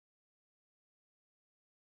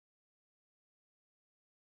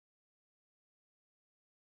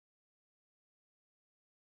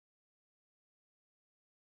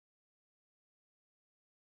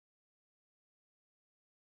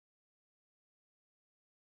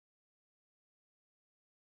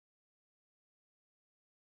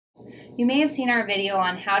You may have seen our video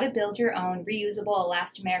on how to build your own reusable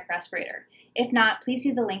elastomeric respirator. If not, please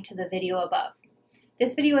see the link to the video above.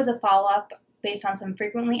 This video is a follow-up based on some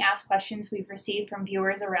frequently asked questions we've received from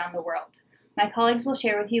viewers around the world. My colleagues will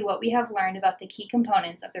share with you what we have learned about the key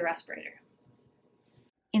components of the respirator.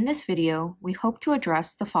 In this video, we hope to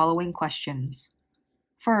address the following questions.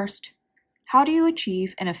 First, how do you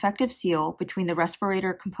achieve an effective seal between the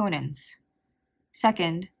respirator components?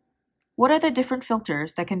 Second, what are the different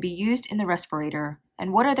filters that can be used in the respirator,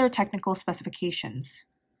 and what are their technical specifications?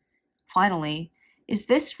 Finally, is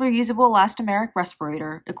this reusable elastomeric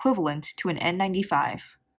respirator equivalent to an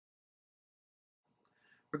N95?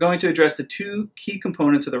 We're going to address the two key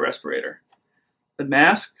components of the respirator, the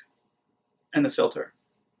mask and the filter.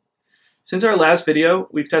 Since our last video,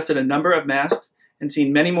 we've tested a number of masks and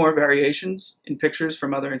seen many more variations in pictures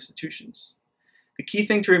from other institutions. The key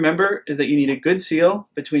thing to remember is that you need a good seal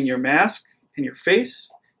between your mask and your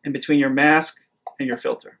face, and between your mask and your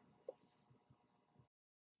filter.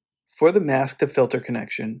 For the mask to filter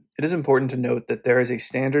connection, it is important to note that there is a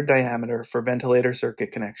standard diameter for ventilator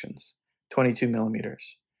circuit connections, 22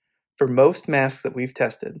 millimeters. For most masks that we've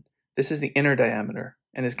tested, this is the inner diameter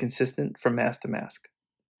and is consistent from mask to mask.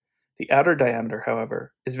 The outer diameter,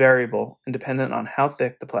 however, is variable and dependent on how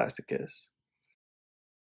thick the plastic is.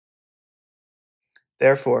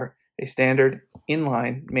 Therefore, a standard,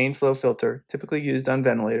 inline, main flow filter, typically used on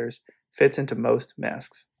ventilators, fits into most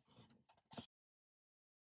masks.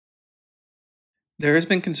 There has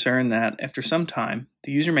been concern that, after some time,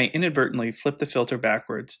 the user may inadvertently flip the filter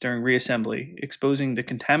backwards during reassembly, exposing the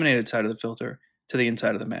contaminated side of the filter to the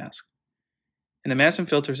inside of the mask. In the masks and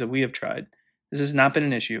filters that we have tried, this has not been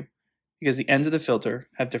an issue because the ends of the filter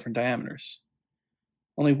have different diameters.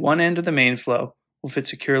 Only one end of the main flow will fit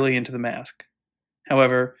securely into the mask.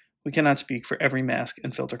 However, we cannot speak for every mask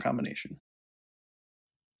and filter combination.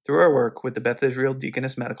 Through our work with the Beth Israel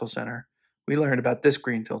Deaconess Medical Center, we learned about this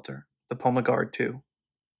green filter, the Pulmoguard II.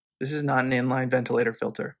 This is not an inline ventilator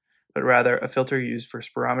filter, but rather a filter used for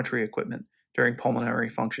spirometry equipment during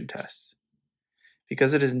pulmonary function tests.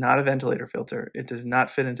 Because it is not a ventilator filter, it does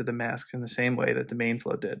not fit into the masks in the same way that the main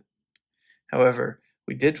flow did. However,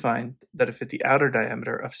 we did find that it fit the outer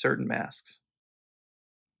diameter of certain masks.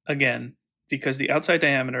 Again, because the outside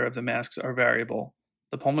diameter of the masks are variable,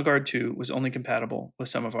 the Pulmoguard II was only compatible with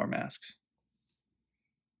some of our masks.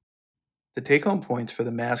 The take-home points for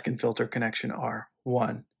the mask and filter connection are: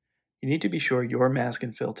 1. You need to be sure your mask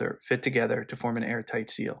and filter fit together to form an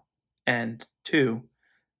airtight seal. And 2.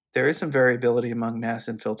 There is some variability among masks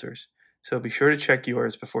and filters, so be sure to check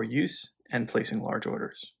yours before use and placing large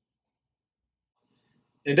orders.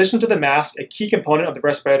 In addition to the mask, a key component of the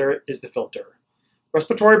respirator is the filter.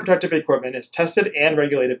 Respiratory protective equipment is tested and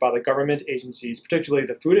regulated by the government agencies, particularly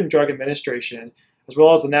the Food and Drug Administration, as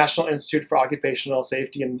well as the National Institute for Occupational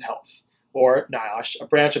Safety and Health, or NIOSH, a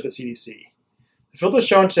branch of the CDC. The filters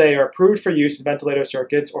shown today are approved for use in ventilator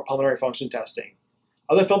circuits or pulmonary function testing.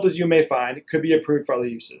 Other filters you may find could be approved for other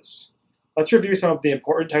uses. Let's review some of the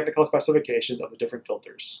important technical specifications of the different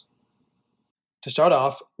filters. To start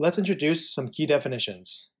off, let's introduce some key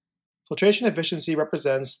definitions. Filtration efficiency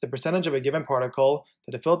represents the percentage of a given particle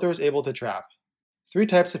that a filter is able to trap. 3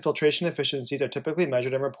 types of filtration efficiencies are typically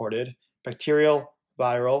measured and reported: bacterial,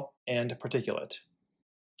 viral, and particulate.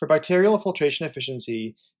 For bacterial filtration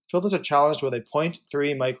efficiency, filters are challenged with a 0.3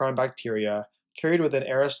 micron bacteria carried within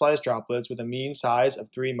aerosolized droplets with a mean size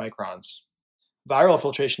of 3 microns. Viral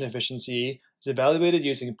filtration efficiency is evaluated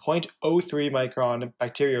using 0.03 micron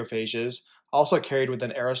bacteriophages, also carried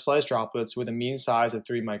within aerosolized droplets with a mean size of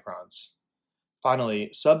 3 microns. Finally,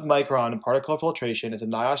 sub-micron particle filtration is a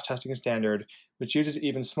NIOSH testing standard which uses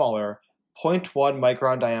even smaller, 0.1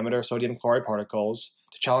 micron diameter sodium chloride particles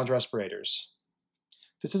to challenge respirators.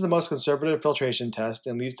 This is the most conservative filtration test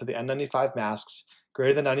and leads to the N95 masks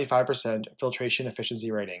greater than 95% filtration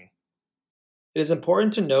efficiency rating. It is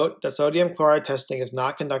important to note that sodium chloride testing is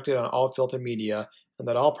not conducted on all filter media, and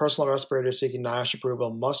that all personal respirators seeking NIOSH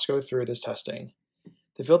approval must go through this testing.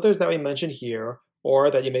 The filters that we mentioned here, or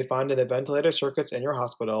that you may find in the ventilator circuits in your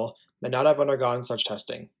hospital, may not have undergone such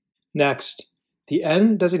testing. Next, the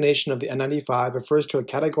N designation of the N95 refers to a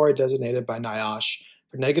category designated by NIOSH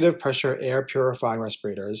for negative pressure air purifying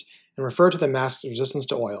respirators and refer to the mask's resistance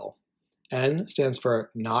to oil. N stands for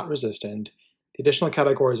not resistant. The additional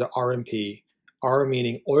categories are R and P, R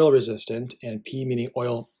meaning oil resistant and P meaning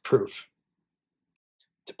oil proof.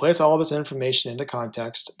 To place all of this information into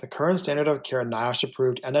context, the current standard of care NIOSH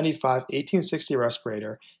approved N95 1860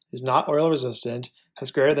 respirator is not oil resistant,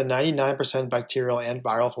 has greater than 99% bacterial and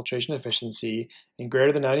viral filtration efficiency, and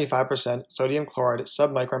greater than 95% sodium chloride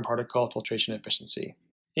submicron particle filtration efficiency.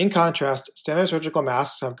 In contrast, standard surgical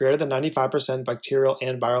masks have greater than 95% bacterial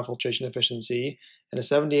and viral filtration efficiency and a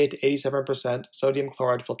 78 to 87% sodium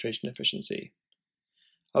chloride filtration efficiency.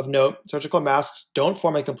 Of note, surgical masks don't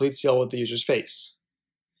form a complete seal with the user's face.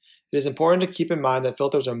 It is important to keep in mind that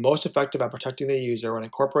filters are most effective at protecting the user when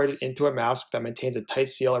incorporated into a mask that maintains a tight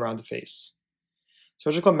seal around the face.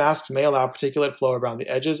 Surgical masks may allow particulate flow around the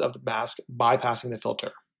edges of the mask, bypassing the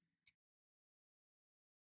filter.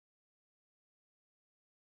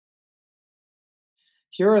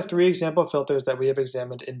 Here are 3 example filters that we have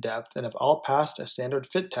examined in depth and have all passed a standard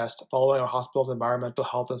fit test following our hospital's environmental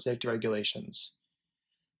health and safety regulations.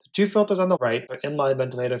 The 2 filters on the right are inline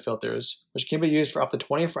ventilator filters, which can be used for up to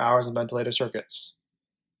 24 hours in ventilator circuits.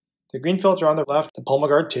 The green filter on the left, the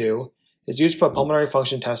Pulmoguard II, is used for pulmonary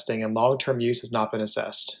function testing and long-term use has not been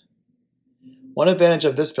assessed. One advantage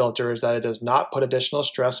of this filter is that it does not put additional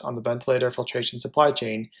stress on the ventilator filtration supply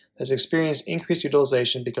chain that has experienced increased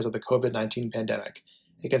utilization because of the COVID-19 pandemic,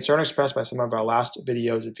 a concern expressed by some of our last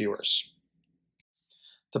video's viewers.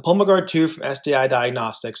 The Pulmoguard II from SDI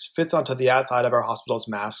Diagnostics fits onto the outside of our hospital's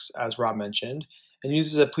masks, as Rob mentioned, and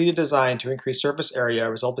uses a pleated design to increase surface area,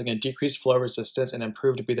 resulting in decreased flow resistance and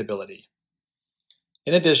improved breathability.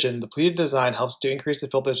 In addition, the pleated design helps to increase the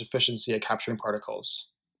filter's efficiency at capturing particles.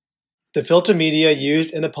 The filter media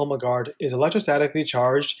used in the Pulmoguard is electrostatically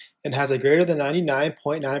charged and has a greater than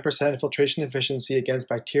 99.9% filtration efficiency against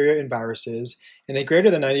bacteria and viruses, and a greater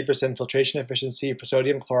than 90% filtration efficiency for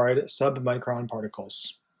sodium chloride submicron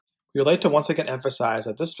particles. We would like to once again emphasize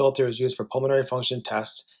that this filter is used for pulmonary function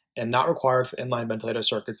tests and not required for inline ventilator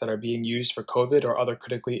circuits that are being used for COVID or other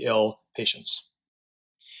critically ill patients.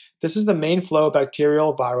 This is the main flow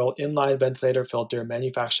bacterial viral inline ventilator filter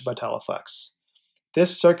manufactured by Teleflex.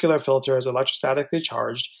 This circular filter is electrostatically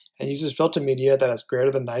charged and uses filter media that has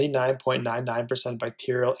greater than 99.99%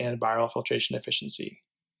 bacterial and viral filtration efficiency.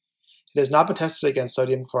 It has not been tested against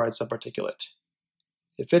sodium chloride subparticulate.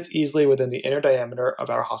 It fits easily within the inner diameter of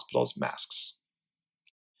our hospital's masks.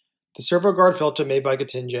 The Servo filter made by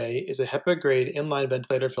Getinge is a HEPA-grade inline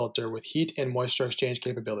ventilator filter with heat and moisture exchange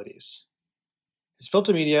capabilities. Its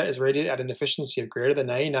filter media is rated at an efficiency of greater than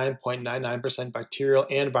 99.99% bacterial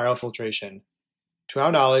and viral filtration. To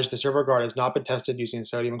our knowledge, the Servo has not been tested using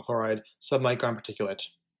sodium chloride submicron particulate.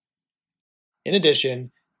 In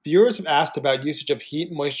addition, viewers have asked about usage of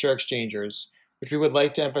heat-moisture exchangers, which we would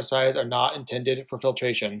like to emphasize are not intended for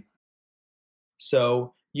filtration.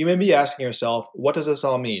 So, you may be asking yourself, what does this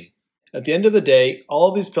all mean? At the end of the day, all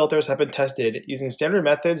of these filters have been tested using standard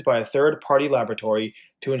methods by a third-party laboratory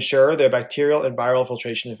to ensure their bacterial and viral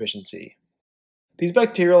filtration efficiency. These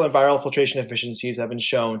bacterial and viral filtration efficiencies have been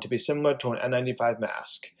shown to be similar to an N95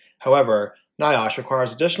 mask. However, NIOSH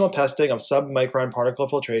requires additional testing of submicron particle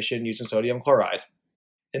filtration using sodium chloride.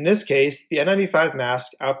 In this case, the N95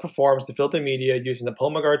 mask outperforms the filter media using the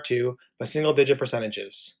Pulmoguard II by single-digit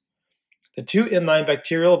percentages. The 2 inline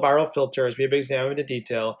bacterial viral filters we have examined in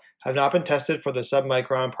detail have not been tested for the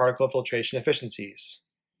submicron particle filtration efficiencies.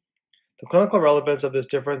 The clinical relevance of this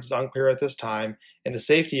difference is unclear at this time, and the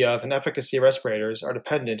safety of and efficacy of respirators are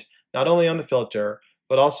dependent not only on the filter,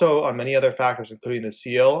 but also on many other factors, including the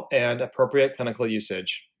seal and appropriate clinical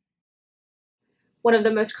usage. One of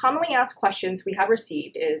the most commonly asked questions we have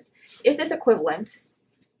received is this equivalent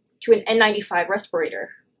to an N95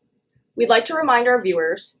 respirator? We'd like to remind our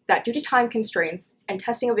viewers that due to time constraints and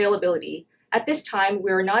testing availability, at this time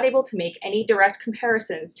we are not able to make any direct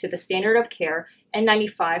comparisons to the standard of care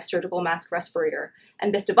N95 surgical mask respirator,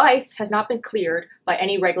 and this device has not been cleared by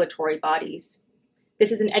any regulatory bodies.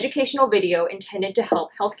 This is an educational video intended to help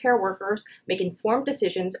healthcare workers make informed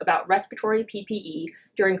decisions about respiratory PPE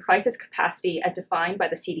during crisis capacity as defined by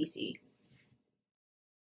the CDC.